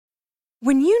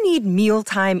When you need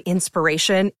mealtime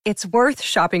inspiration, it's worth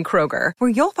shopping Kroger, where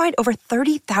you'll find over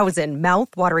 30,000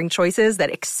 mouth-watering choices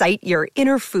that excite your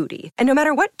inner foodie. And no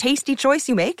matter what tasty choice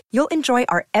you make, you'll enjoy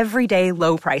our everyday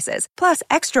low prices, plus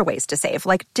extra ways to save,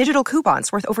 like digital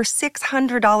coupons worth over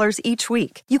 $600 each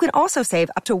week. You can also save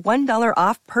up to $1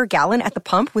 off per gallon at the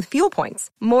pump with fuel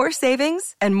points. More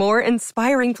savings and more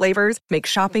inspiring flavors make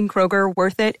shopping Kroger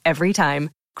worth it every time.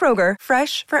 Kroger,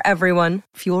 fresh for everyone.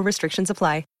 Fuel restrictions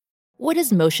apply. What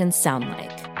does motion sound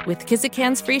like? With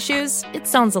Kizikans free shoes, it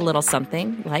sounds a little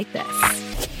something like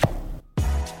this.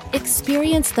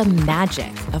 Experience the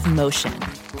magic of motion.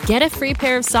 Get a free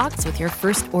pair of socks with your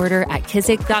first order at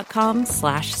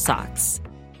kizik.com/socks.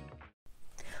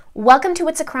 Welcome to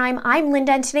It's a Crime. I'm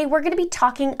Linda, and today we're going to be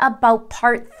talking about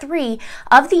part 3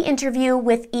 of the interview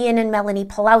with Ian and Melani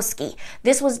Pawlowski.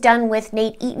 This was done with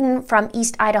Nate Eaton from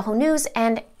East Idaho News,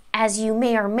 and as you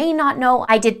may or may not know,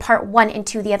 I did part 1 and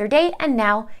 2 the other day, and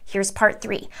now here's part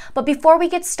 3. But before we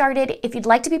get started, if you'd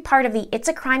like to be part of the It's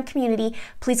a Crime community,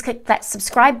 please click that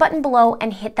subscribe button below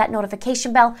and hit that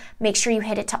notification bell. Make sure you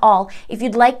hit it to all. If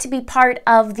you'd like to be part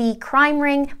of the Crime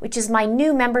Ring, which is my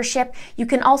new membership, you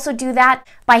can also do that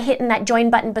by hitting that join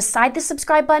button beside the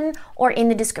subscribe button or in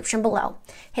the description below.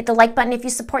 Hit the like button if you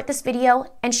support this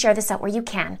video and share this out where you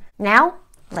can. Now,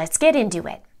 let's get into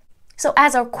it. So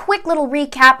as a quick little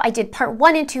recap, I did part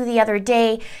 1 and 2 the other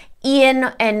day.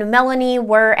 Ian and Melani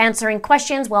were answering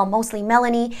questions, well, mostly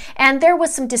Melani, and there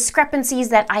was some discrepancies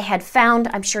that I had found.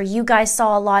 I'm sure you guys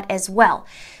saw a lot as well.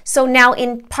 So now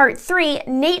in part 3,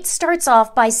 Nate starts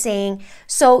off by saying,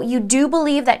 so you do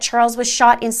believe that Charles was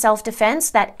shot in self-defense,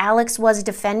 that Alex was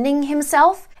defending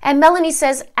himself? And Melani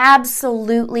says,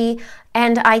 absolutely.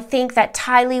 And I think that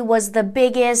Tylee was the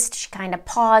biggest. She kind of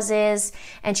pauses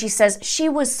and she says she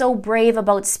was so brave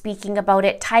about speaking about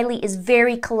it. Tylee is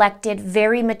very collected,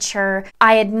 very mature.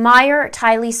 I admire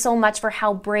Tylee so much for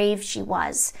how brave she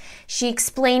was. She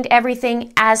explained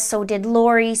everything, as so did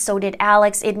Lori, so did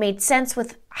Alex. It made sense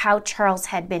with how Charles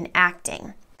had been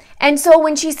acting. And so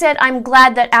when she said, I'm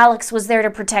glad that Alex was there to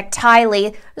protect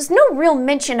Tylee, there's no real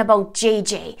mention about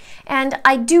JJ. And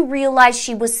I do realize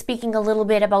she was speaking a little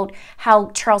bit about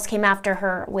how Charles came after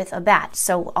her with a bat.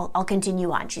 So I'll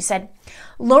continue on. She said,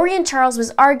 Lori and Charles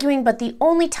was arguing, but the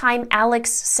only time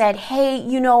Alex said, hey,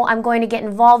 I'm going to get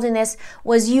involved in this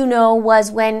was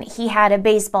when he had a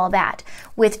baseball bat.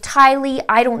 With Tylee,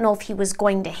 I don't know if he was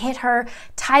going to hit her.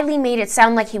 Tylee made it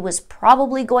sound like he was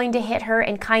probably going to hit her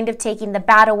and kind of taking the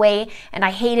bat away, and I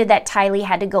hated that Tylee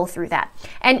had to go through that.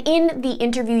 And in the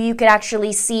interview, you could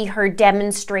actually see her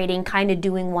demonstrating, kind of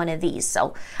doing one of these.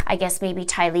 So I guess maybe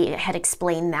Tylee had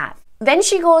explained that. Then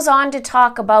she goes on to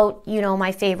talk about,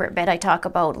 my favorite bit. I talk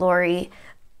about Lori,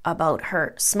 about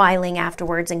her smiling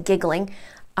afterwards and giggling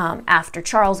after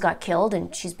Charles got killed,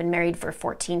 and she's been married for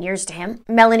 14 years to him.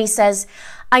 Melani says,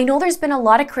 I know there's been a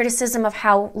lot of criticism of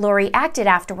how Lori acted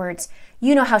afterwards.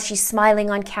 You know how she's smiling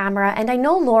on camera, and I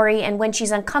know Lori, and when she's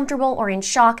uncomfortable or in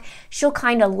shock, she'll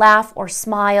kind of laugh or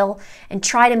smile and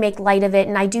try to make light of it,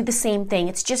 and I do the same thing.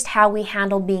 It's just how we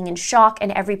handle being in shock,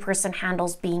 and every person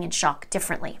handles being in shock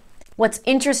differently. What's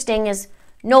interesting is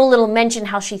no little mention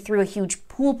how she threw a huge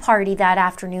pool party that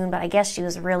afternoon, but I guess she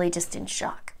was really just in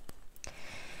shock.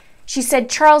 She said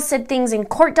Charles said things in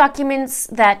court documents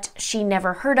that she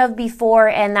never heard of before,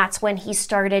 and that's when he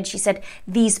started, she said,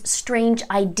 these strange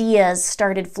ideas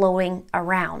started flowing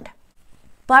around.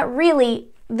 But really,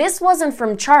 this wasn't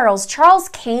from Charles. Charles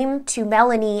came to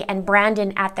Melani and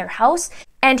Brandon at their house,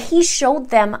 and he showed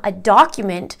them a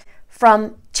document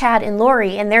from Chad and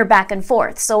Lori and their back and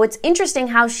forth. So it's interesting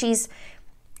how she's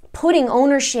putting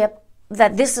ownership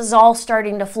that this is all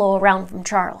starting to flow around from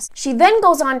Charles. She then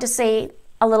goes on to say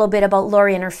a little bit about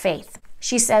Lori and her faith.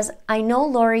 She says, I know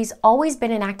Lori's always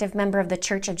been an active member of the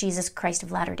Church of Jesus Christ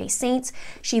of Latter-day Saints.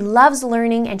 She loves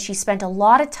learning, and she spent a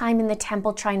lot of time in the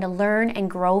temple trying to learn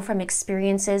and grow from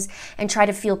experiences and try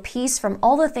to feel peace from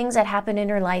all the things that happened in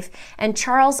her life. And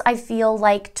Charles, I feel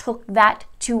like, took that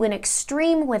to an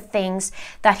extreme with things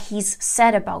that he's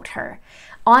said about her.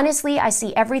 Honestly, I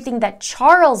see everything that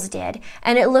Charles did,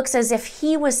 and it looks as if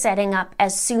he was setting up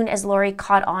as soon as Lori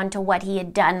caught on to what he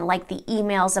had done, like the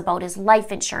emails about his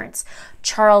life insurance.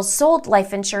 Charles sold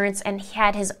life insurance and he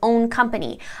had his own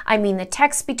company. I mean, the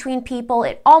texts between people,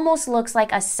 it almost looks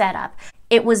like a setup.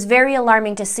 It was very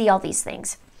alarming to see all these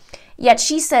things. Yet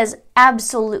she says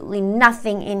absolutely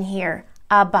nothing in here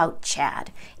about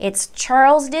Chad. It's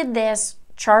Charles did this,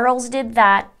 Charles did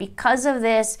that, because of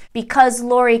this, because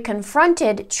Lori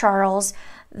confronted Charles,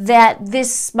 that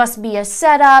this must be a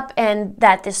setup and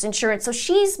that this insurance. So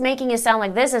she's making it sound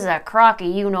like this is a crocky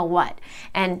you-know-what.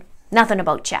 And Nothing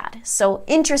about Chad. So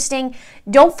interesting.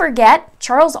 Don't forget,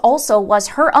 Charles also was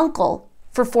her uncle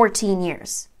for 14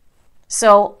 years.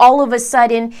 So all of a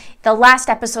sudden, the last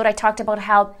episode I talked about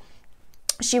how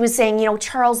she was saying,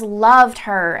 Charles loved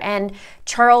her and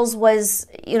Charles was,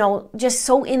 just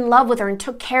so in love with her and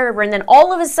took care of her. And then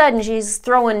all of a sudden she's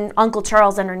throwing Uncle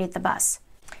Charles underneath the bus.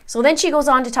 So then she goes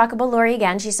on to talk about Lori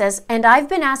again. She says, and I've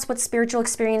been asked what spiritual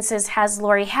experiences has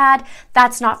Lori had.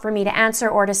 That's not for me to answer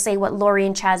or to say what Lori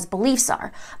and Chad's beliefs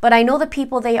are. But I know the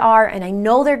people they are, and I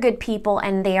know they're good people,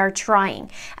 and they are trying.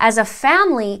 As a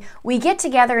family, we get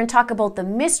together and talk about the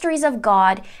mysteries of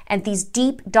God and these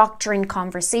deep doctrine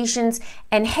conversations.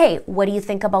 And hey, what do you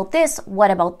think about this?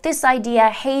 What about this idea?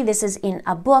 Hey, this is in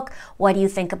a book. What do you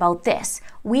think about this?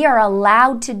 We are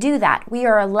allowed to do that. We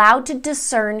are allowed to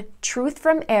discern truth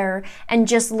from error and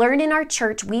just learn in our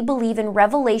church. We believe in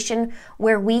revelation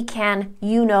where we can,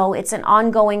 it's an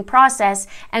ongoing process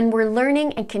and we're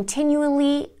learning and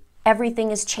continually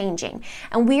everything is changing.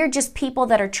 And we are just people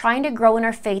that are trying to grow in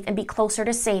our faith and be closer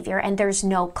to Savior, and there's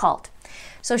no cult.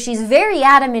 So she's very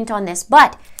adamant on this,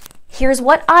 but here's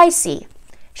what I see.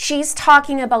 She's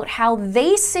talking about how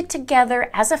they sit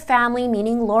together as a family,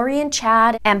 meaning Lori and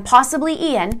Chad and possibly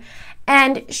Ian.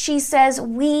 And she says,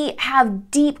 we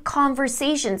have deep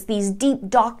conversations, these deep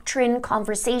doctrine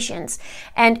conversations.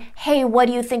 And hey, what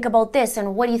do you think about this?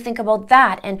 And what do you think about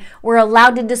that? And we're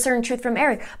allowed to discern truth from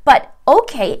error. But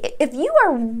okay, if you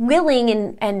are willing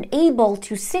and able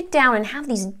to sit down and have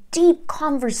these deep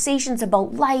conversations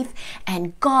about life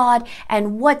and God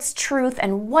and what's truth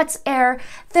and what's error,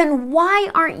 then why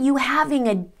aren't you having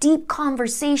a deep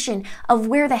conversation of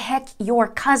where the heck your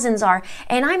cousins are?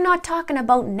 And I'm not talking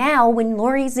about now when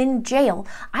Lori's in jail.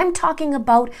 I'm talking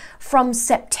about from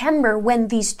September when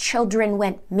these children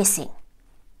went missing.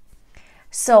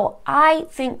 So I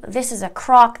think this is a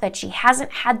crock that she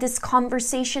hasn't had this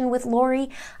conversation with Lori.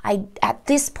 At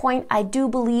this point, I do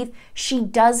believe she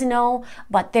does know,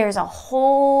 but there's a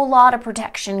whole lot of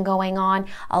protection going on,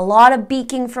 a lot of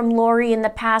beaking from Lori in the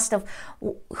past of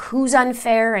who's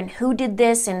unfair and who did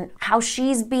this and how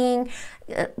she's being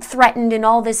threatened and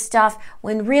all this stuff,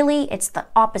 when really it's the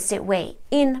opposite way,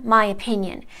 in my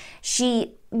opinion.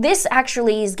 This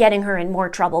actually is getting her in more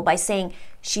trouble by saying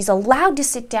she's allowed to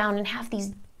sit down and have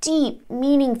these deep,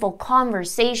 meaningful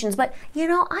conversations. But,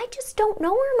 I just don't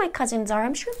know where my cousins are.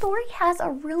 I'm sure Lori has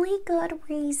a really good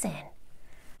reason.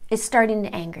 It's starting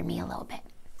to anger me a little bit.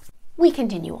 We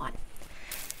continue on.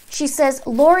 She says,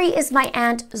 Lori is my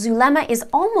aunt, Zulema is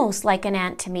almost like an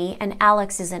aunt to me, and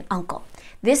Alex is an uncle.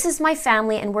 This is my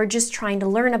family and we're just trying to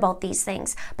learn about these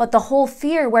things. But the whole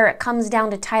fear where it comes down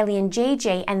to Tylee and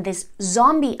JJ and this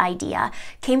zombie idea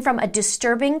came from a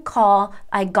disturbing call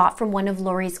I got from one of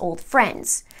Lori's old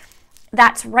friends.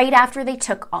 That's right after they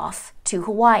took off to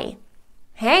Hawaii.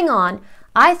 Hang on,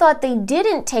 I thought they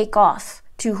didn't take off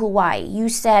to Hawaii. You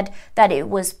said that it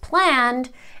was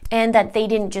planned and that they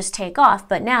didn't just take off,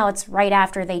 but now it's right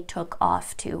after they took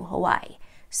off to Hawaii.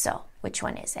 So, which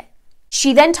one is it?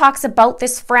 She then talks about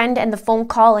this friend and the phone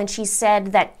call, and she said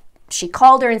that she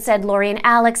called her and said, Lori and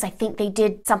Alex, I think they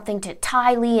did something to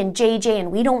Tylee and JJ, and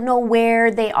we don't know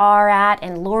where they are at,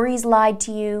 and Lori's lied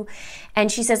to you. And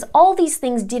she says, all these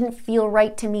things didn't feel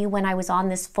right to me when I was on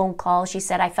this phone call. She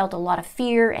said, I felt a lot of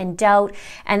fear and doubt,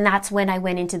 and that's when I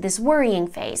went into this worrying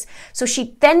phase. So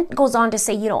she then goes on to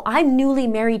say, I'm newly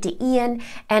married to Ian,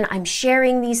 and I'm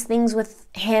sharing these things with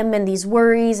him and these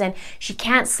worries, and she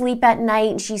can't sleep at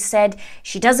night. And she said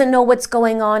she doesn't know what's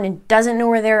going on and doesn't know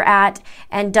where they're at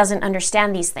and doesn't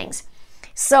understand these things.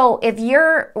 So if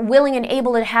you're willing and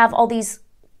able to have all these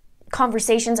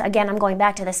conversations, again, I'm going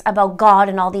back to this, about God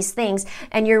and all these things,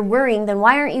 and you're worrying, then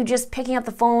why aren't you just picking up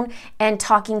the phone and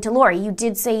talking to Lori? You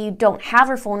did say you don't have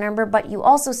her phone number, but you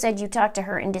also said you talked to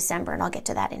her in December, and I'll get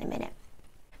to that in a minute.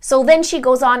 So then she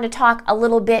goes on to talk a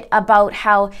little bit about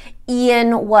how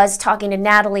Ian was talking to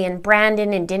Natalie and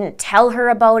Brandon and didn't tell her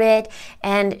about it.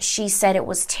 And she said it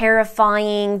was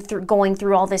terrifying going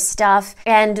through all this stuff.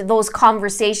 And those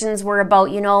conversations were about,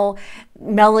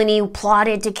 Melani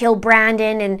plotted to kill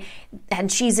Brandon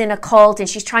and she's in a cult and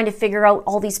she's trying to figure out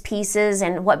all these pieces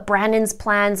and what Brandon's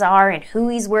plans are and who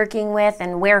he's working with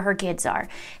and where her kids are.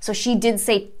 So she did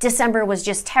say December was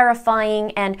just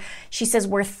terrifying, and she says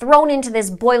we're thrown into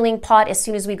this boiling pot as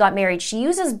soon as we got married. She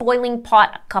uses boiling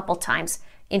pot a couple times.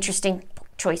 Interesting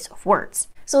choice of words.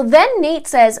 So then Nate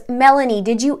says, Melani,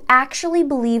 did you actually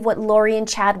believe what Lori and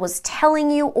Chad was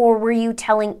telling you, or were you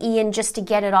telling Ian just to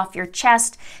get it off your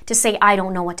chest to say, I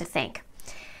don't know what to think?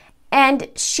 And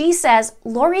she says,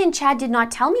 Lori and Chad did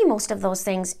not tell me most of those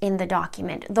things in the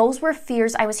document. Those were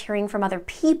fears I was hearing from other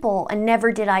people, and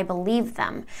never did I believe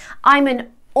them. I'm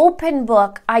an open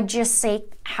book. I just say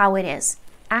how it is.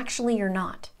 Actually, you're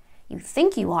not. You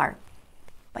think you are,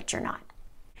 but you're not.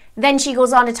 Then she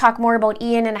goes on to talk more about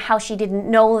Ian and how she didn't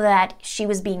know that she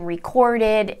was being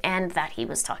recorded and that he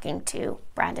was talking to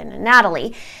Brandon and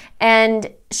Natalie.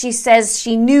 And she says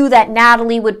she knew that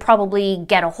Natalie would probably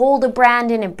get a hold of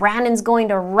Brandon and Brandon's going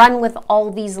to run with all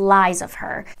these lies of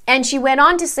her. And she went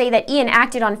on to say that Ian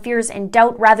acted on fears and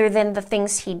doubt rather than the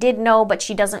things he did know, but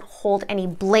she doesn't hold any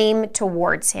blame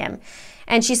towards him.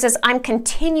 And she says, I'm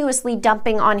continuously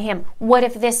dumping on him. What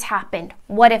if this happened?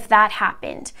 What if that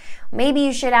happened? Maybe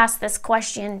you should ask this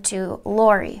question to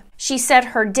Lori. She said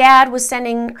her dad was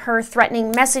sending her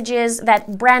threatening messages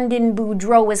that Brandon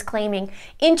Boudreau was claiming.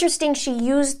 Interesting, she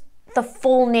used the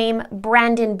full name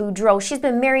Brandon Boudreau. She's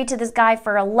been married to this guy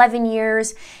for 11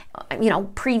 years,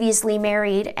 previously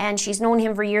married, and she's known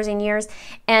him for years and years.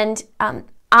 And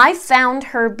I found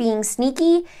her being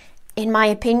sneaky, in my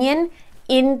opinion,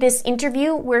 in this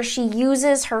interview where she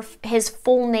uses his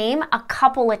full name a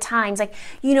couple of times. Like,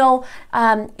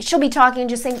 she'll be talking and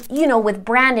just saying, with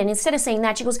Brandon. Instead of saying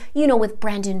that, she goes, with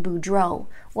Brandon Boudreau.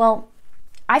 Well,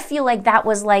 I feel like that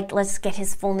was like, let's get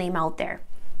his full name out there.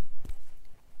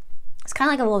 It's kind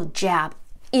of like a little jab,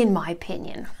 in my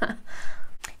opinion.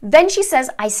 Then she says,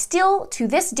 I still, to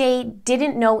this day,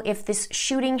 didn't know if this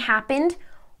shooting happened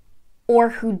or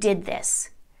who did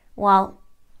this. Well,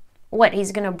 what,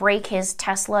 he's going to break his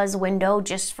Tesla's window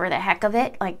just for the heck of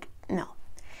it? Like, no.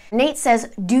 Nate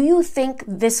says, do you think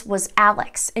this was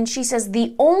Alex? And she says,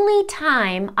 the only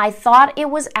time I thought it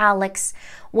was Alex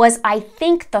was, I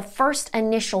think, the first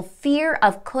initial fear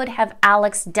of could have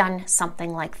Alex done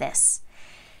something like this.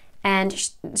 And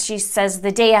she says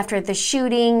the day after the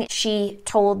shooting, she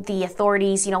told the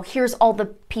authorities, here's all the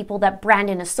people that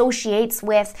Brandon associates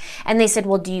with. And they said,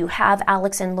 well, do you have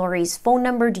Alex and Lori's phone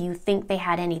number? Do you think they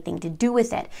had anything to do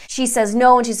with it? She says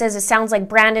no, and she says it sounds like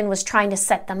Brandon was trying to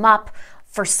set them up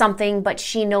for something, but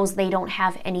she knows they don't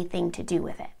have anything to do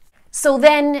with it. So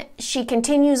then she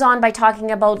continues on by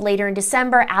talking about later in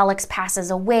December, Alex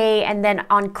passes away. And then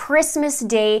on Christmas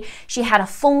Day, she had a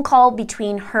phone call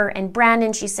between her and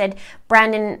Brandon. She said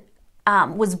Brandon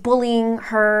was bullying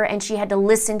her and she had to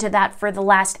listen to that for the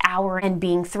last hour and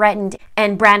being threatened.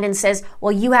 And Brandon says,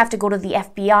 well, you have to go to the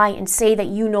FBI and say that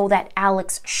you know that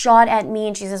Alex shot at me.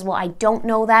 And she says, well, I don't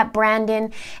know that,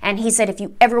 Brandon. And he said, if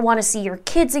you ever want to see your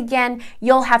kids again,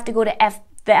 you'll have to go to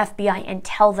the FBI and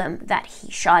tell them that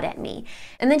he shot at me.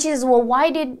 And then she says, well,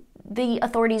 why did the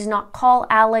authorities not call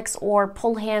Alex or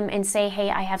pull him and say,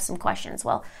 hey, I have some questions?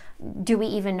 Well, do we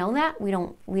even know that? We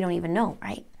don't even know,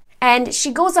 right? And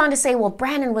she goes on to say, well,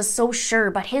 Brandon was so sure,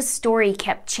 but his story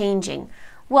kept changing.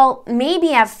 Well,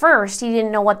 maybe at first he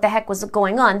didn't know what the heck was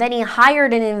going on. Then he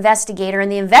hired an investigator,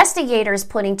 and the investigator is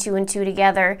putting two and two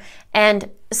together and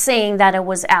saying that it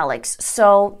was Alex.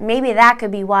 So maybe that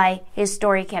could be why his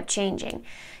story kept changing.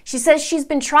 She says she's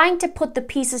been trying to put the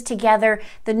pieces together.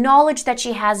 The knowledge that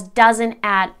she has doesn't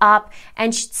add up.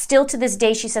 And still to this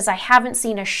day, she says, I haven't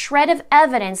seen a shred of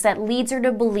evidence that leads her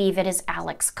to believe it is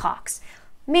Alex Cox.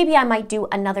 Maybe I might do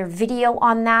another video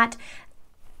on that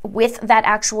with that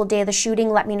actual day of the shooting.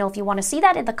 Let me know if you want to see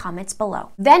that in the comments below.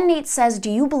 Then Nate says,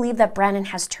 do you believe that Brandon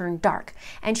has turned dark?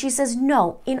 And she says,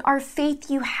 no. In our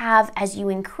faith you have, as you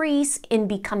increase in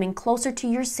becoming closer to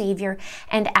your Savior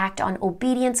and act on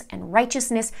obedience and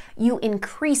righteousness, you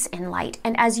increase in light.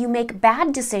 And as you make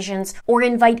bad decisions or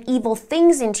invite evil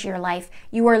things into your life,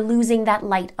 you are losing that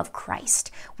light of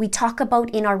Christ. We talk about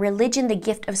in our religion the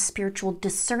gift of spiritual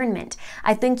discernment.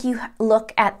 I think you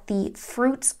look at the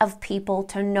fruits of people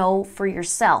to know for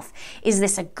yourself. Is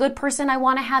this a good person I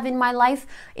want to have in my life?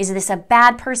 Is this a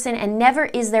bad person? And never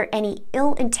is there any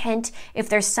ill intent if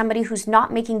there's somebody who's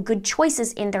not making good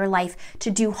choices in their life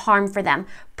to do harm for them.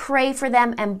 Pray for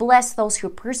them and bless those who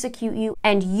persecute you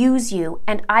and use you.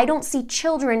 And I don't see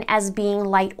children as being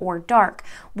light or dark.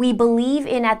 We believe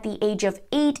in at the age of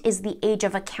 8 is the age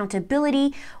of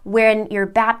accountability when you're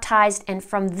baptized, and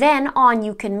from then on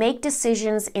you can make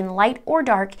decisions in light or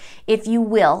dark if you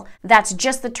will. That's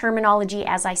just the terminology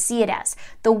as I see it as.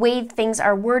 The way things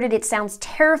are worded, it sounds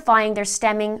terrifying. They're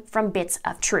stemming from bits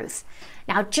of truth.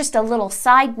 Now, just a little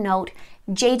side note,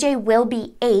 JJ will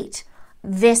be 8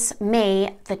 this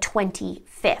May the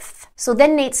 25th. So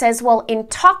then Nate says, well, in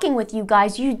talking with you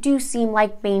guys, you do seem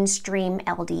like mainstream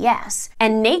LDS.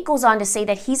 And Nate goes on to say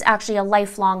that he's actually a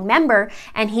lifelong member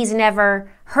and he's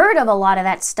never heard of a lot of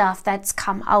that stuff that's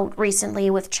come out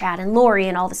recently with Chad and Lori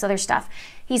and all this other stuff.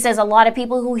 He says a lot of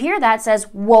people who hear that says,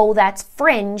 whoa, that's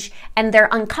fringe, and they're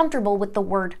uncomfortable with the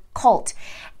word cult.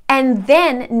 And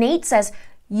then Nate says,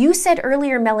 You said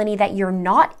earlier, Melanie, that you're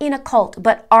not in a cult,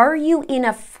 but are you in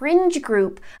a fringe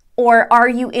group, or are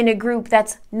you in a group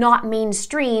that's not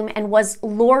mainstream? And was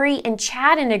Lori and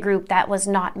Chad in a group that was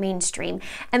not mainstream?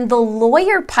 And the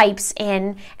lawyer pipes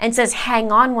in and says,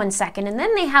 hang on one second. And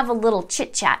then they have a little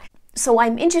chit chat. So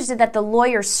I'm interested that the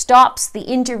lawyer stops the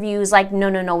interviews like,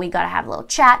 no, we got to have a little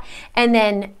chat. And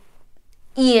then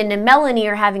Ian and Melanie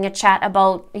are having a chat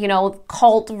about,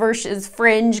 cult versus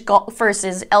fringe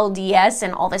versus LDS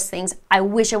and all these things. I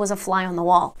wish I was a fly on the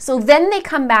wall. So then they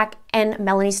come back and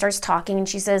Melanie starts talking and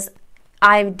she says,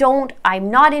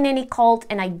 I'm not in any cult,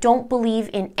 and I don't believe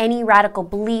in any radical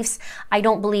beliefs. I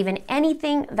don't believe in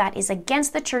anything that is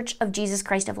against the Church of Jesus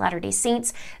Christ of Latter-day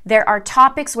Saints. There are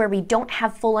topics where we don't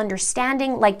have full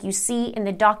understanding, like you see in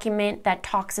the document that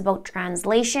talks about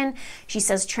translation. She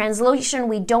says translation,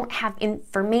 we don't have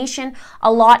information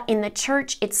a lot in the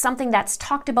church. It's something that's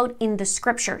talked about in the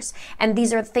scriptures. And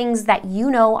these are things that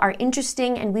are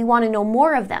interesting, and we want to know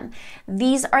more of them.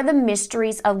 These are the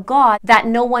mysteries of God that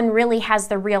no one really has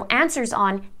the real answers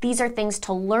on. These are things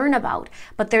to learn about.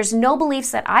 But there's no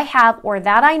beliefs that I have or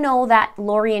that I know that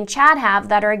Lori and Chad have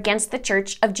that are against the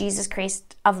Church of Jesus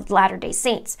Christ of Latter-day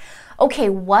Saints. Okay,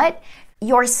 what?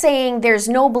 You're saying there's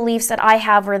no beliefs that I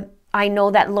have or I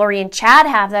know that Lori and Chad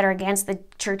have that are against the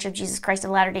Church of Jesus Christ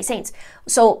of Latter-day Saints.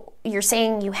 So you're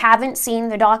saying you haven't seen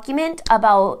the document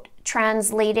about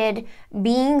translated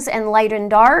beings and light and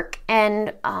dark,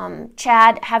 and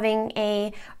Chad having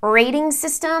a rating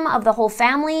system of the whole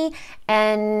family,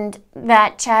 and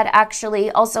that Chad actually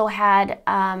also had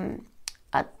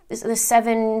the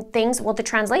 7 things. Well, the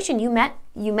translation,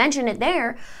 you mentioned it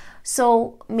there.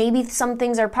 So maybe some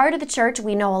things are part of the church.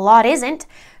 We know a lot isn't.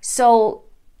 So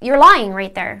you're lying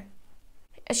right there.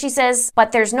 She says,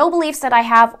 but there's no beliefs that I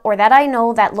have or that I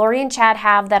know that Lori and Chad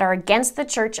have that are against the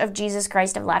Church of Jesus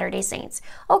Christ of Latter-day Saints.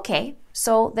 Okay,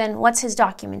 so then what's his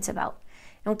documents about?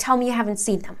 Don't tell me you haven't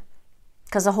seen them,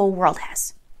 because the whole world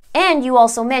has. And you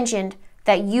also mentioned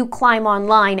that you climb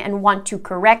online and want to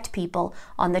correct people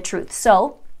on the truth.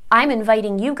 So I'm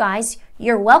inviting you guys,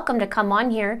 you're welcome to come on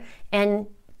here and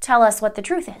tell us what the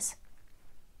truth is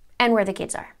and where the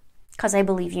kids are, because I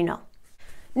believe you know.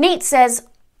 Nate says,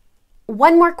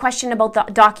 one more question about the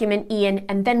document, Ian,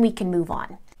 and then we can move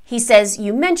on. He says,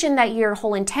 you mentioned that your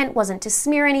whole intent wasn't to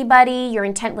smear anybody. Your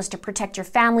intent was to protect your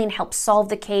family and help solve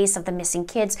the case of the missing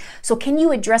kids. So can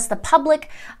you address the public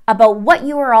about what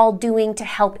you are all doing to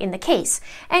help in the case?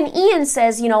 And Ian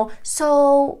says,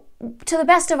 so to the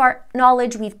best of our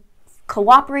knowledge, we've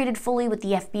cooperated fully with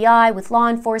the FBI, with law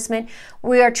enforcement.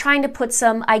 We are trying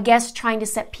to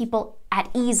set people at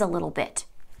ease a little bit.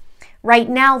 Right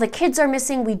now, the kids are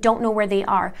missing. We don't know where they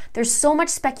are. There's so much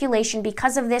speculation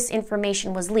because of this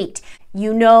information was leaked.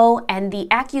 And the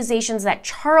accusations that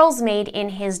Charles made in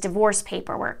his divorce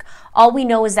paperwork. All we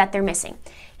know is that they're missing.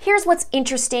 Here's what's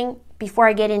interesting before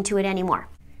I get into it anymore.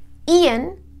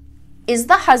 Ian is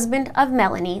the husband of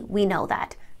Melanie. We know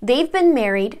that. They've been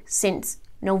married since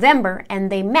November,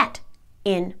 and they met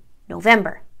in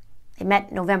November. They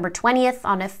met November 20th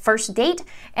on a first date,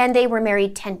 and they were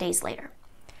married 10 days later.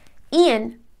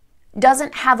 Ian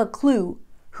doesn't have a clue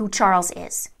who Charles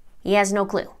is. He has no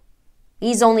clue.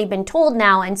 He's only been told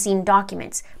now and seen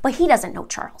documents, but he doesn't know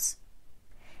Charles.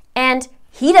 And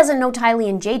he doesn't know Tylee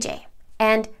and JJ.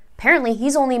 And apparently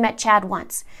he's only met Chad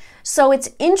once. So it's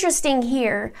interesting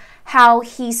here how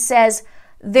he says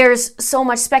there's so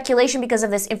much speculation because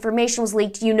of this information was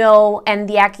leaked, and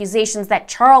the accusations that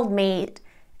Charles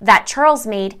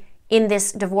made in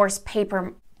this divorce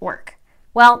paperwork.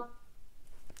 Well,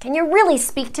 can you really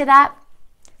speak to that?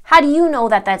 How do you know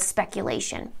that that's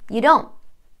speculation? You don't.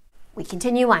 We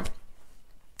continue on.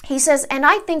 He says, and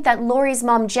I think that Lori's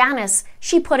mom, Janice,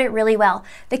 she put it really well.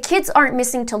 The kids aren't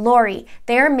missing to Lori.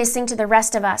 They are missing to the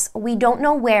rest of us. We don't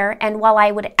know where, and while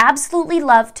I would absolutely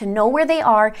love to know where they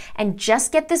are and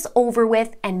just get this over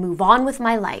with and move on with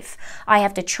my life, I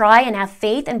have to try and have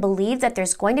faith and believe that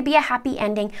there's going to be a happy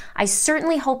ending. I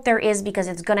certainly hope there is, because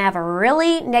it's going to have a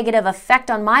really negative effect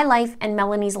on my life and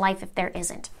Melanie's life if there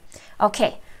isn't.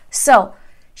 Okay, so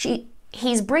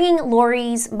he's bringing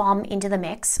Lori's mom into the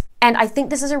mix. And I think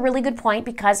this is a really good point,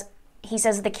 because he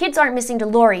says the kids aren't missing to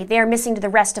Lori. They are missing to the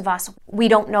rest of us. We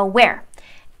don't know where.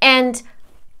 And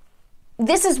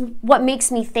this is what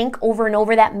makes me think over and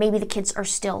over that maybe the kids are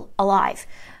still alive.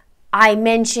 I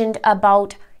mentioned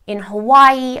about in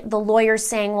Hawaii, the lawyer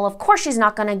saying, well, of course she's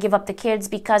not going to give up the kids,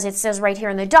 because it says right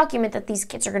here in the document that these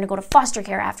kids are going to go to foster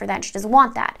care after that. And she doesn't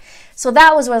want that. So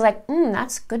that was like,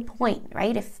 that's a good point,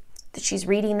 right? If she's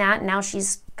reading that and now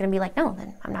she's going to be like, no,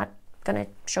 then I'm not going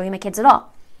to show you my kids at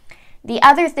all. The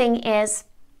other thing is,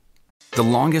 The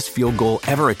longest field goal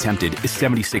ever attempted is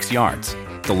 76 yards.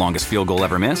 The longest field goal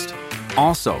ever missed?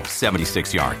 Also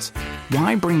 76 yards.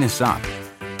 Why bring this up?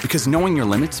 Because knowing your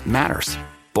limits matters,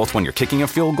 both when you're kicking a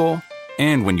field goal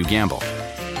and when you gamble.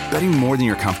 Betting more than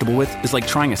you're comfortable with is like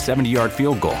trying a 70-yard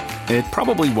field goal. It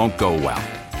probably won't go well.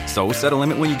 So set a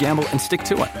limit when you gamble and stick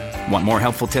to it. Want more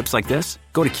helpful tips like this?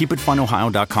 Go to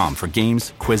keepitfunohio.com for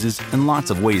games, quizzes, and lots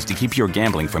of ways to keep your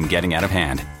gambling from getting out of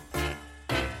hand.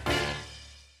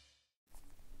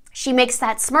 She makes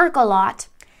that smirk a lot,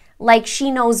 like she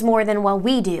knows more than what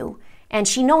we do, and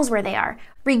she knows where they are.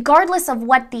 Regardless of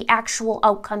what the actual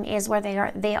outcome is, where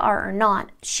they are or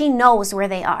not, she knows where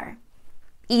they are.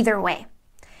 Either way.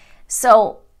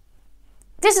 So,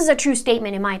 this is a true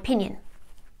statement in my opinion.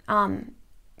 She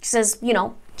says,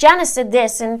 Janice did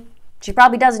this, and she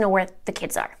probably does know where the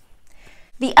kids are.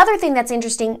 The other thing that's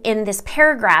interesting in this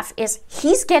paragraph is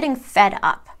he's getting fed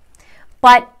up.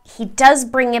 But he does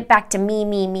bring it back to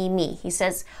me. He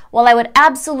says, well, I would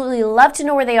absolutely love to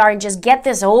know where they are and just get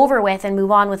this over with and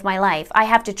move on with my life. I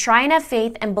have to try and have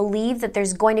faith and believe that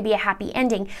there's going to be a happy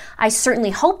ending. I certainly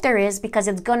hope there is, because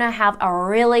it's going to have a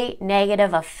really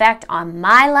negative effect on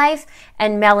my life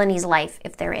and Melanie's life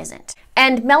if there isn't.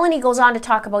 And Melani goes on to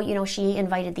talk about, she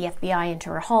invited the FBI into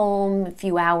her home a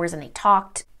few hours and they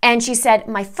talked. And she said,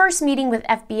 my first meeting with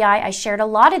FBI, I shared a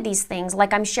lot of these things,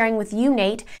 like I'm sharing with you,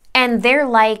 Nate. And they're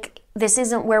like, this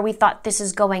isn't where we thought this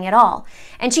is going at all.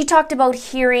 And she talked about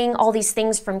hearing all these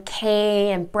things from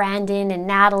Kay and Brandon and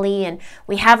Natalie, and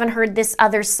we haven't heard this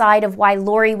other side of why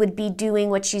Lori would be doing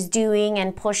what she's doing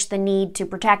and push the need to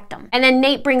protect them. And then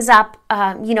Nate brings up,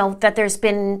 that there's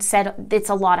been said it's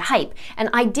a lot of hype. And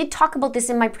I did talk about this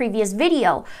in my previous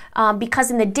video,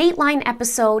 because in the Dateline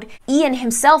episode, Ian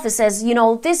himself says,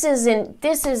 this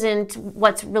isn't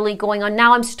what's really going on.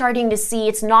 Now I'm starting to see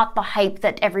it's not the hype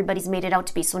that everybody's made it out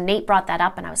to be. So Nate brought that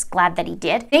up, and I was glad that he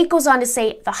did. Nate goes on to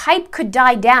say, the hype could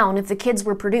die down if the kids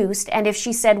were produced, and if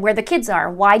she said where the kids are,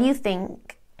 why do you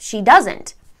think she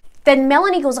doesn't? Then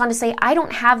Melani goes on to say, I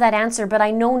don't have that answer, but I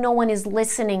know no one is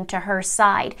listening to her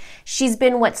side. She's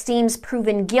been what seems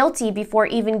proven guilty before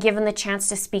even given the chance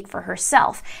to speak for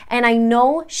herself. And I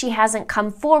know she hasn't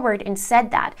come forward and said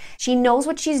that. She knows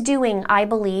what she's doing, I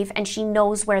believe, and she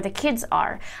knows where the kids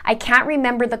are. I can't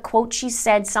remember the quote she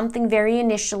said, something very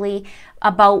initially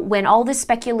about when all the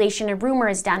speculation and rumor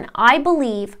is done. I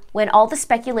believe when all the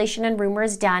speculation and rumor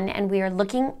is done and we are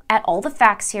looking at all the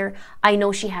facts here, I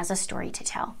know she has a story to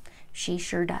tell. She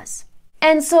sure does.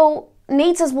 And so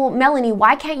Nate says, well, Melani,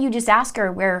 why can't you just ask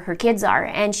her where her kids are?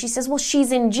 And she says, well,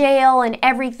 she's in jail and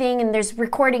everything, and there's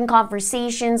recording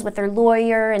conversations with her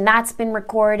lawyer, and that's been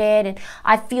recorded, and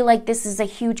I feel like this is a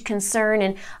huge concern,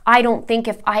 and I don't think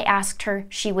if I asked her,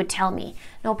 she would tell me.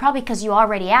 No, probably because you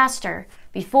already asked her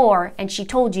before, and she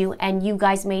told you, and you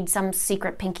guys made some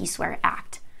secret pinky swear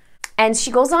act. And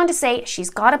she goes on to say, she's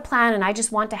got a plan, and I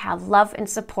just want to have love and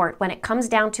support. When it comes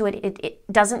down to it,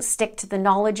 it doesn't stick to the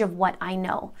knowledge of what I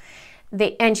know.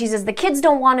 And she says, the kids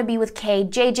don't want to be with Kay.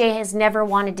 JJ has never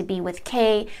wanted to be with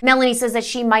Kay. Melani says that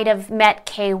she might have met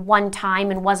Kay one time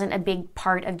and wasn't a big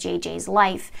part of JJ's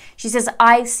life. She says,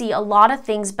 I see a lot of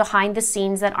things behind the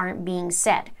scenes that aren't being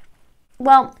said.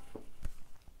 Well,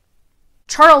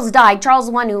 Charles died. Charles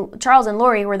and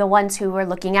Lori were the ones who were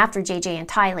looking after JJ and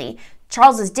Tylee.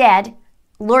 Charles is dead.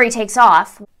 Lori takes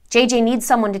off. JJ needs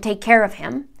someone to take care of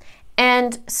him.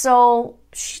 And so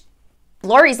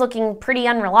Lori's looking pretty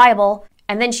unreliable.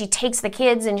 And then she takes the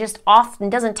kids and just off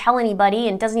and doesn't tell anybody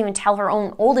and doesn't even tell her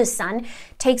own oldest son.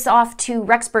 Takes off to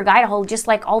Rexburg, Idaho, just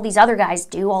like all these other guys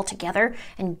do all together.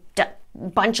 And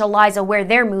bunch of lies of where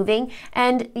they're moving.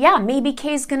 And yeah, maybe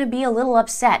Kay's going to be a little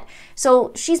upset.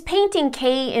 So she's painting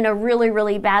Kay in a really,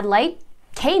 really bad light.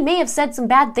 Kay may have said some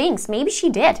bad things. Maybe she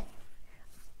did.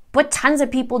 But tons of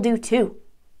people do too.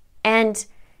 And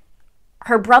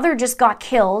her brother just got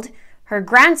killed. Her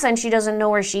grandson, she doesn't know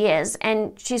where she is.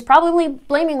 And she's probably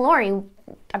blaming Lori.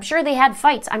 I'm sure they had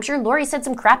fights. I'm sure Lori said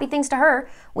some crappy things to her.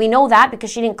 We know that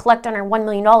because she didn't collect on her $1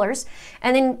 million.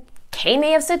 And then Kay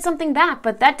may have said something back,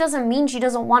 but that doesn't mean she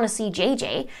doesn't want to see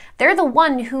JJ. They're the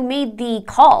one who made the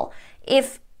call.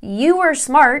 If you were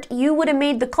smart, you would have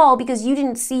made the call because you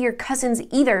didn't see your cousins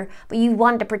either, but you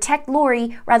wanted to protect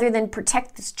Lori rather than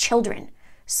protect his children.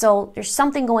 So there's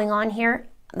something going on here.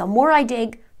 The more I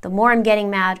dig, the more I'm getting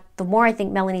mad, the more I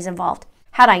think Melani's involved.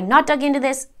 Had I not dug into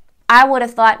this, I would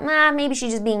have thought, maybe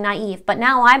she's just being naive. But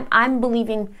now I'm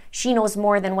believing she knows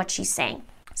more than what she's saying.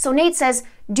 So Nate says,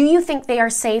 do you think they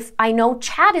are safe? I know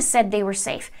Chad has said they were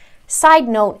safe. Side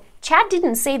note, Chad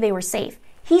didn't say they were safe.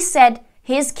 He said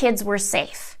his kids were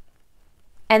safe.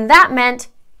 And that meant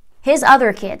his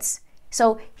other kids.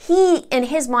 So he, in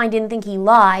his mind, didn't think he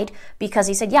lied because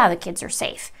he said, yeah, the kids are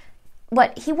safe.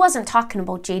 But he wasn't talking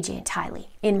about JJ and Tylee,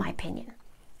 in my opinion.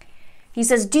 He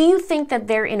says, do you think that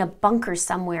they're in a bunker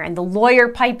somewhere? And the lawyer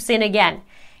pipes in again.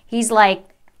 He's like,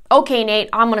 okay, Nate,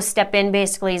 I'm going to step in.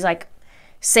 Basically, he's like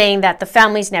saying that the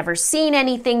family's never seen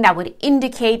anything that would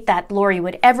indicate that Lori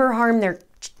would ever harm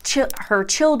her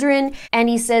children. And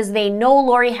he says they know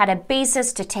Lori had a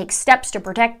basis to take steps to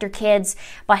protect her kids,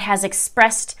 but has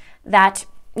expressed that,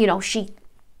 you know, she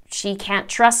can't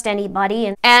trust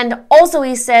anybody. And also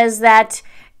he says that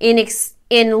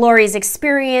in Lori's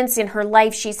experience in her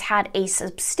life, she's had a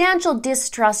substantial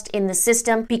distrust in the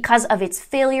system because of its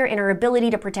failure in her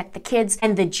ability to protect the kids,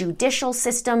 and the judicial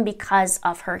system because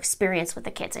of her experience with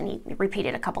the kids. And he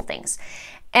repeated a couple things.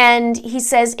 And he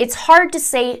says, it's hard to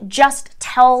say just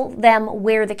tell them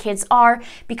where the kids are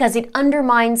because it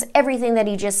undermines everything that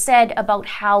he just said about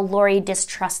how Lori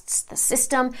distrusts the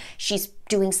system. She's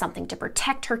doing something to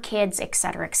protect her kids,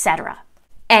 etc., etc.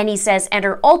 And he says, and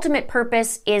her ultimate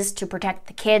purpose is to protect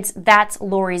the kids. That's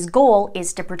Lori's goal,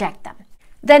 is to protect them.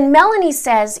 Then Melani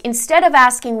says, instead of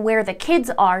asking where the kids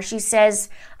are, she says,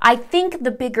 I think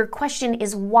the bigger question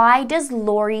is, why does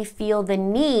Lori feel the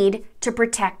need to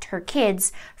protect her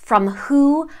kids? From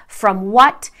who? From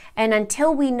what? And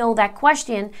until we know that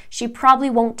question, she probably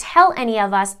won't tell any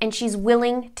of us, and she's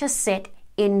willing to sit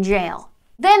in jail.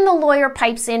 Then the lawyer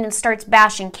pipes in and starts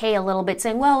bashing Kay a little bit,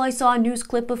 saying, well, I saw a news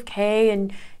clip of Kay,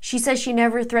 and she says she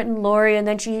never threatened Lori, and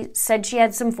then she said she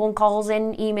had some phone calls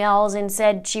and emails and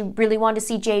said she really wanted to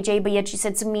see JJ, but yet she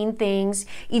said some mean things.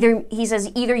 He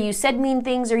says, either you said mean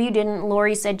things or you didn't.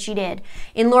 Lori said she did.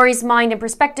 In Lori's mind and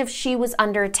perspective, she was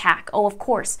under attack. Oh, of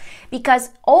course. Because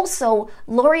also,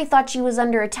 Lori thought she was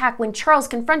under attack when Charles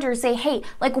confronted her, say, hey,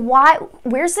 like,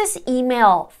 where's this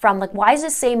email from? Like, why does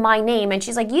it say my name? And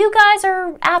she's like, you guys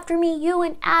are after me, you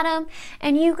and Adam,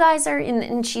 and you guys are in,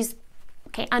 and she's,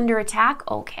 okay, under attack?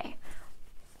 Okay.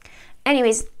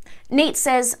 Anyways, Nate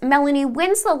says, Melani,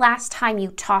 when's the last time you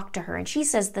talked to her? And she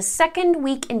says the second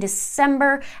week in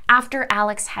December after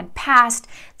Alex had passed,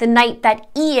 the night that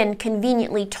Ian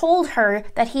conveniently told her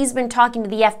that he's been talking to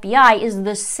the FBI is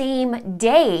the same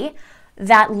day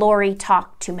that Lori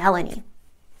talked to Melani.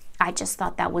 I just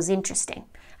thought that was interesting.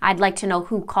 I'd like to know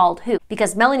who called who,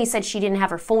 because Melani said she didn't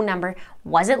have her phone number.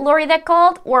 Was it Lori that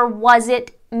called, or was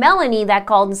it Melani that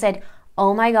called and said,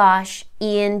 oh my gosh,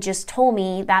 Ian just told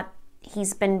me that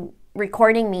he's been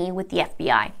recording me with the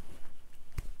FBI.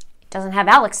 Doesn't have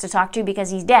Alex to talk to because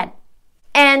he's dead.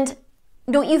 And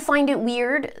don't you find it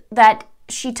weird that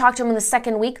she talked to him in the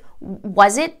second week?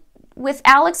 Was it with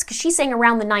Alex? Because she's saying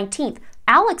around the 19th.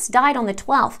 Alex died on the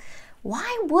 12th.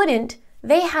 Why wouldn't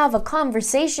they have a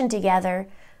conversation together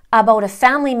about a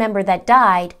family member that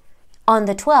died on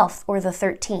the 12th or the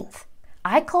 13th?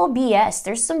 I call BS.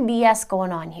 There's some BS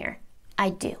going on here. I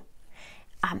do.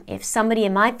 If somebody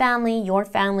in my family, your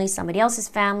family, somebody else's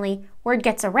family, word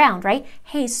gets around, right?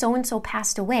 Hey, so-and-so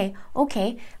passed away.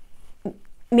 Okay,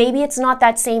 maybe it's not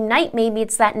that same night, maybe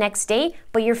it's that next day,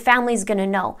 but your family's gonna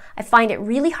know. I find it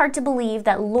really hard to believe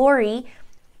that Lori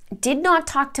did not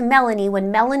talk to Melani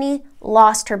when Melani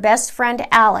lost her best friend,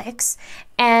 Alex,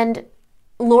 and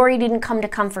Lori didn't come to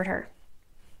comfort her,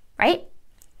 right?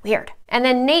 Weird. And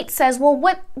then Nate says, well,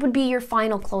 what would be your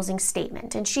final closing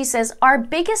statement? And she says, our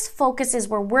biggest focus is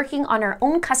we're working on our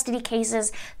own custody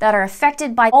cases that are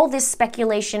affected by all this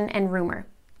speculation and rumor.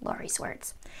 Lori's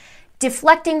words.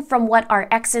 Deflecting from what our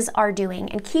exes are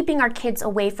doing and keeping our kids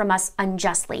away from us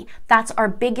unjustly. That's our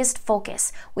biggest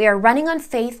focus. We are running on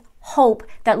faith, hope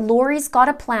that Lori's got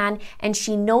a plan and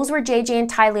she knows where JJ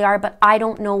and Tylee are, but I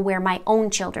don't know where my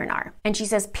own children are. And she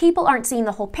says people aren't seeing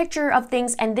the whole picture of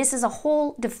things, and this is a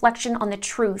whole deflection on the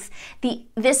truth.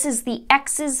 This is the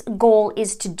ex's goal,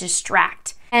 is to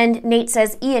distract. And Nate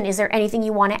says, Ian, is there anything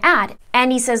you want to add?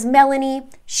 And he says,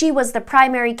 Melani, she was the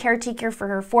primary caretaker for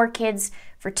her 4 kids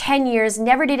for 10 years,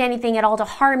 never did anything at all to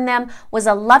harm them, was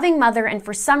a loving mother, and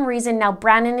for some reason now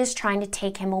Brandon is trying to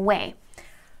take him away.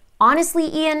 Honestly,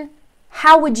 Ian,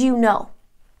 how would you know?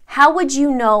 How would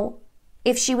you know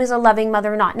if she was a loving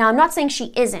mother or not? Now, I'm not saying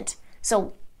she isn't,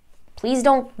 so please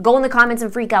don't go in the comments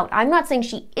and freak out. I'm not saying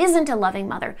she isn't a loving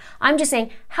mother. I'm just saying,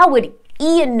 how would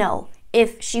Ian know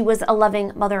if she was a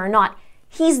loving mother or not?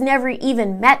 He's never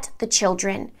even met the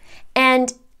children,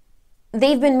 and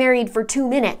they've been married for 2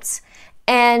 minutes,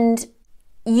 and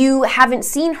you haven't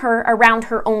seen her around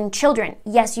her own children.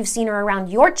 Yes, you've seen her around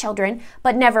your children,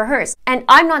 but never hers. And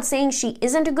I'm not saying she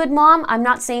isn't a good mom. I'm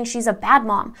not saying she's a bad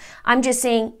mom. I'm just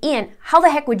saying, Ian, how the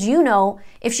heck would you know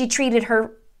if she treated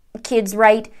her kids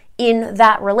right in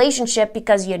that relationship,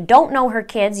 because you don't know her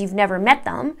kids, you've never met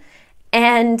them,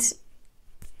 and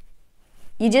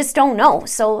You just don't know.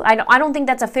 So I don't think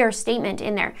that's a fair statement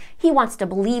in there. He wants to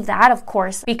believe that, of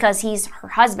course, because he's her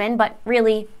husband, but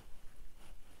really,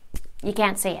 you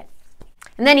can't say it.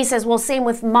 And then he says, well, same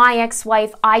with my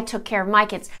ex-wife, I took care of my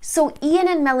kids. So Ian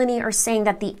and Melani are saying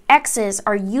that the exes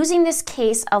are using this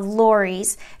case of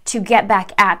Lori's to get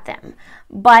back at them.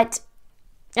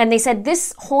 And they said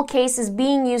this whole case is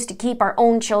being used to keep our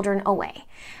own children away.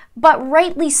 But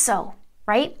rightly so,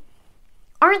 right?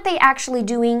 Aren't they actually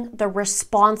doing the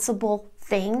responsible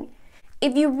thing?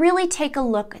 If you really take a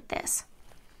look at this,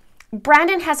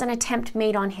 Brandon has an attempt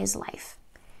made on his life.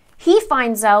 He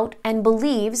finds out and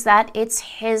believes that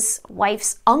it's his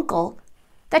wife's uncle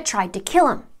that tried to kill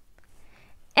him.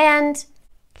 And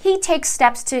he takes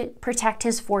steps to protect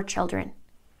his 4 children.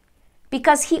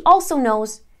 Because he also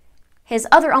knows his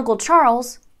other Uncle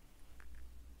Charles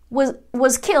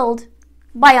was killed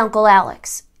by Uncle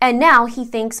Alex. And now he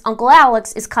thinks Uncle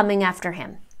Alex is coming after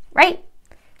him, right?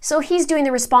 So he's doing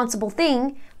the responsible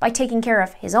thing by taking care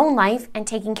of his own life and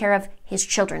taking care of his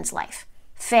children's life.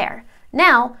 Fair.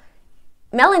 Now,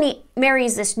 Melani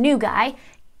marries this new guy.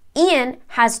 Ian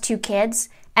has 2 kids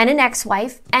and an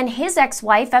ex-wife, and his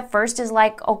ex-wife at first is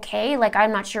like, okay, like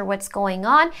I'm not sure what's going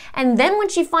on. And then when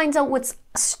she finds out what's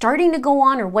starting to go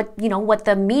on, or what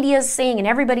the media is saying and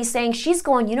everybody's saying, she's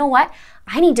going, you know what?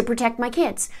 I need to protect my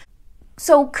kids.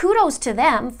 So kudos to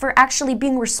them for actually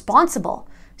being responsible.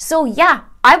 So yeah,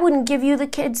 I wouldn't give you the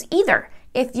kids either.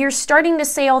 If you're starting to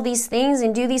say all these things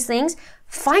and do these things,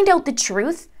 find out the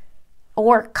truth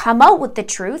or come out with the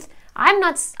truth. I'm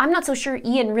not so sure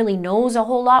Ian really knows a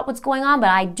whole lot what's going on, but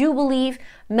I do believe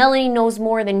Melani knows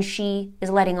more than she is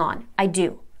letting on. I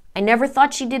do. I never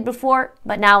thought she did before,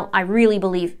 but now I really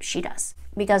believe she does.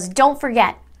 Because don't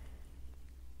forget,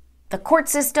 the court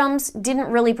systems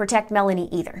didn't really protect Melani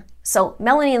either. So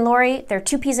Melani and Lori, they're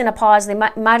 2 peas in a pod. They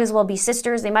might as well be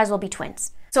sisters. They might as well be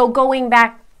twins. So going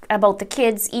back about the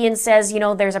kids, Ian says,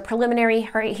 there's a preliminary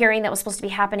hearing that was supposed to be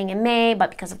happening in May,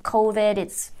 but because of COVID,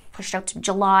 it's pushed out to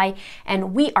July,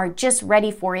 and we are just ready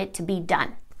for it to be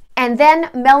done. And then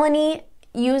Melani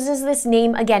uses this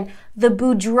name again, the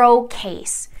Boudreaux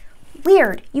case.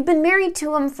 Weird. You've been married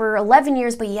to him for 11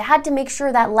 years, but you had to make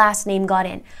sure that last name got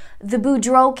in. The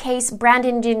Boudreaux case,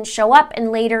 Brandon didn't show up,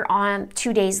 and later on,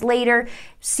 2 days later,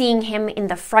 seeing him in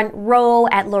the front row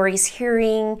at Lori's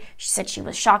hearing, she said she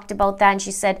was shocked about that, and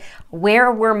she said,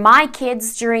 where were my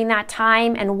kids during that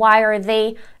time, and why are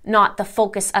they not the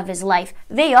focus of his life?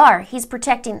 They are. He's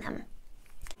protecting them.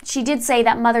 She did say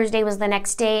that Mother's Day was the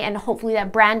next day, and hopefully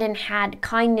that Brandon had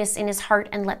kindness in his heart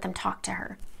and let them talk to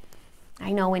her.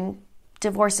 I know in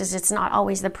divorces, it's not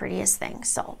always the prettiest thing,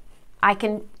 so I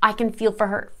can feel for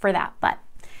her for that. But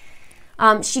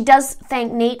she does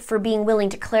thank Nate for being willing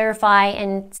to clarify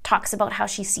and talks about how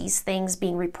she sees things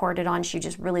being reported on. She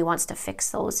just really wants to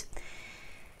fix those.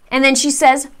 And then she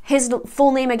says his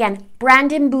full name again.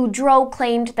 Brandon Boudreaux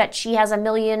claimed that she has $1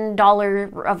 million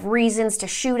of reasons to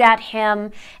shoot at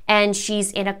him, and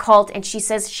she's in a cult. And she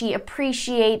says she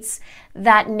appreciates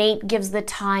that Nate gives the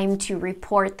time to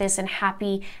report this and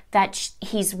happy that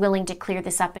he's willing to clear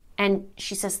this up. And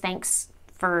she says thanks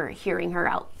for hearing her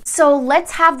out. So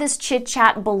let's have this chit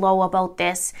chat below about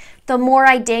this. The more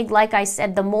I dig, like I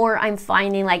said, the more I'm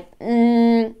finding like,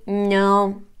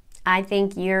 no. I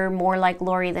think you're more like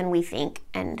Lori than we think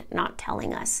and not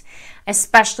telling us,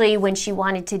 especially when she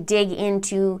wanted to dig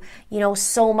into,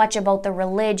 so much about the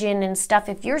religion and stuff.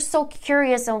 If you're so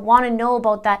curious and want to know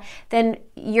about that, then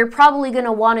you're probably going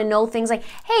to want to know things like,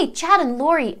 hey, Chad and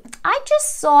Lori, I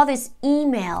just saw this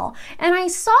email and I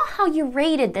saw how you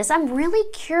rated this. I'm really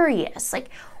curious. Like,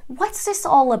 what's this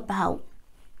all about?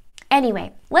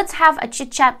 Anyway, let's have a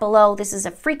chit chat below. This is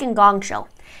a freaking gong show.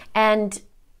 And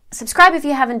subscribe if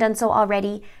you haven't done so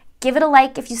already. Give it a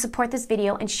like if you support this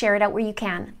video and share it out where you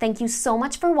can. Thank you so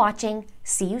much for watching.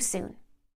 See you soon.